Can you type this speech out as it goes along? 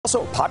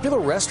Also, popular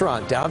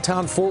restaurant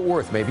downtown Fort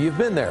Worth. Maybe you've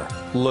been there.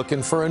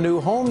 Looking for a new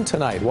home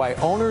tonight. Why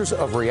owners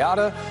of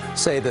Reata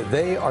say that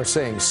they are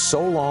saying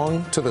so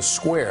long to the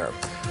square.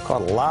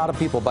 Caught a lot of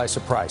people by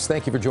surprise.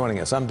 Thank you for joining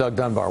us. I'm Doug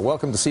Dunbar.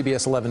 Welcome to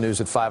CBS 11 News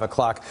at 5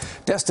 o'clock.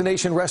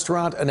 Destination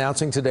Restaurant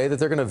announcing today that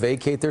they're going to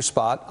vacate their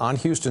spot on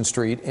Houston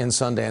Street in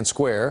Sundance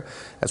Square.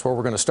 That's where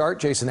we're going to start.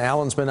 Jason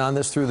Allen's been on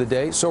this through the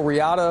day. So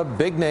Reata,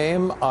 big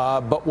name,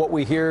 but what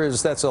we hear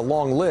is that's a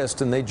long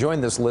list, and they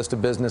joined this list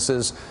of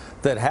businesses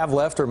that have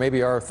left or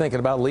maybe are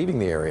thinking about leaving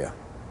the area.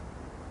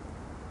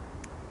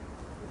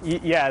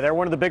 Yeah, they're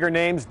one of the bigger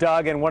names,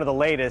 Doug, and one of the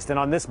latest. And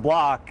on this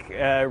block,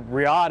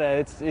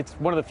 Reata, it's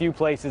one of the few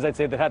places I'd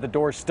say that had the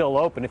doors still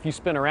open. If you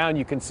spin around,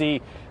 you can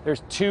see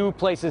there's two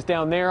places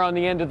down there on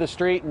the end of the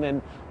street, and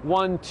then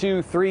 1,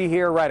 2, 3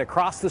 here right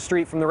across the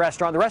street from the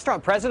restaurant. The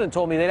restaurant president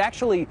told me they'd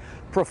actually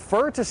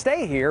prefer to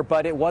stay here,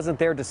 but it wasn't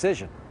their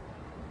decision.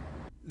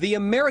 The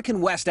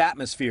American West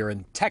atmosphere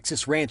and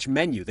Texas ranch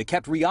menu that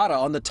kept Reata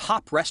on the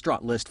top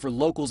restaurant list for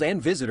locals and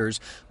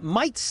visitors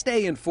might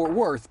stay in Fort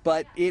Worth,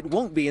 but it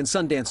won't be in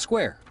Sundance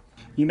Square.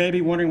 You may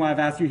be wondering why I've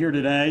asked you here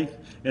today.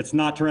 It's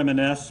not to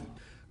reminisce.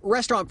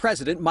 Restaurant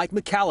president Mike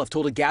McAuliffe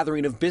told a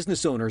gathering of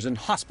business owners and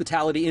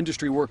hospitality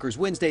industry workers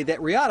Wednesday that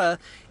Reata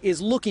is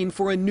looking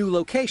for a new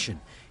location.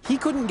 He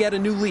couldn't get a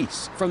new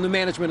lease from the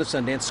management of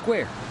Sundance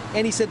Square.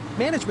 And he said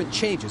management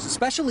changes,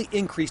 especially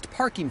increased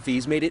parking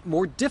fees, made it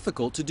more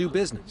difficult to do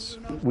business.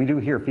 We do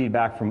hear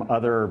feedback from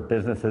other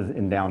businesses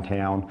in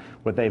downtown,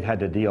 what they've had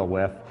to deal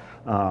with.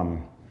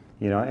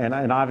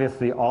 And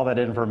obviously all that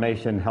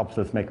information helps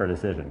us make our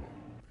decision.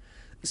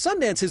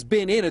 Sundance has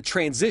been in a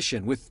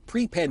transition, with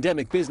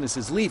pre-pandemic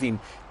businesses leaving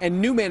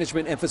and new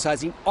management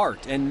emphasizing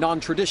art and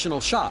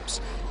non-traditional shops.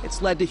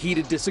 It's led to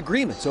heated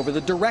disagreements over the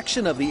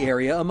direction of the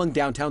area among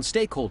downtown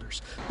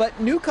stakeholders. But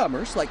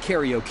newcomers like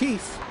Carrie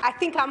O'Keefe, I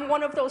think I'm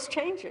one of those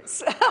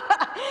changes,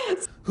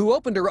 who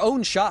opened her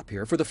own shop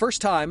here for the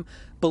first time,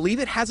 believe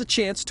it has a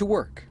chance to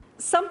work.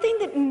 Something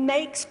that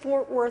makes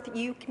Fort Worth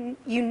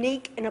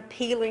unique and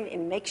appealing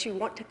and makes you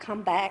want to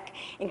come back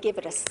and give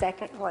it a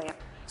second glance.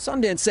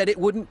 Sundance said it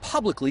wouldn't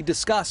publicly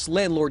discuss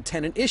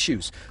landlord-tenant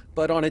issues,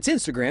 but on its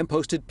Instagram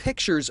posted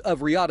pictures of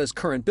Reata's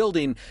current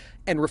building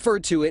and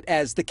referred to it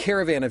as the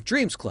Caravan of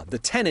Dreams Club, the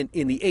tenant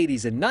in the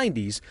 80s and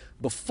 90s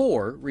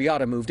before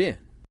Reata moved in.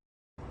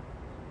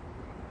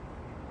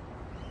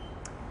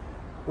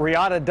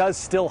 Reata does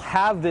still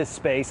have this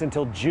space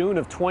until June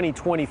of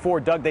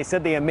 2024. Doug, they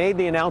said they have made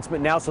the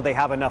announcement now so they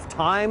have enough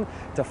time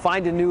to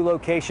find a new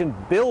location,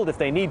 build if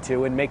they need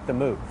to, and make the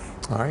move.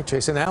 All right,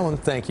 Jason Allen,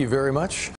 thank you very much.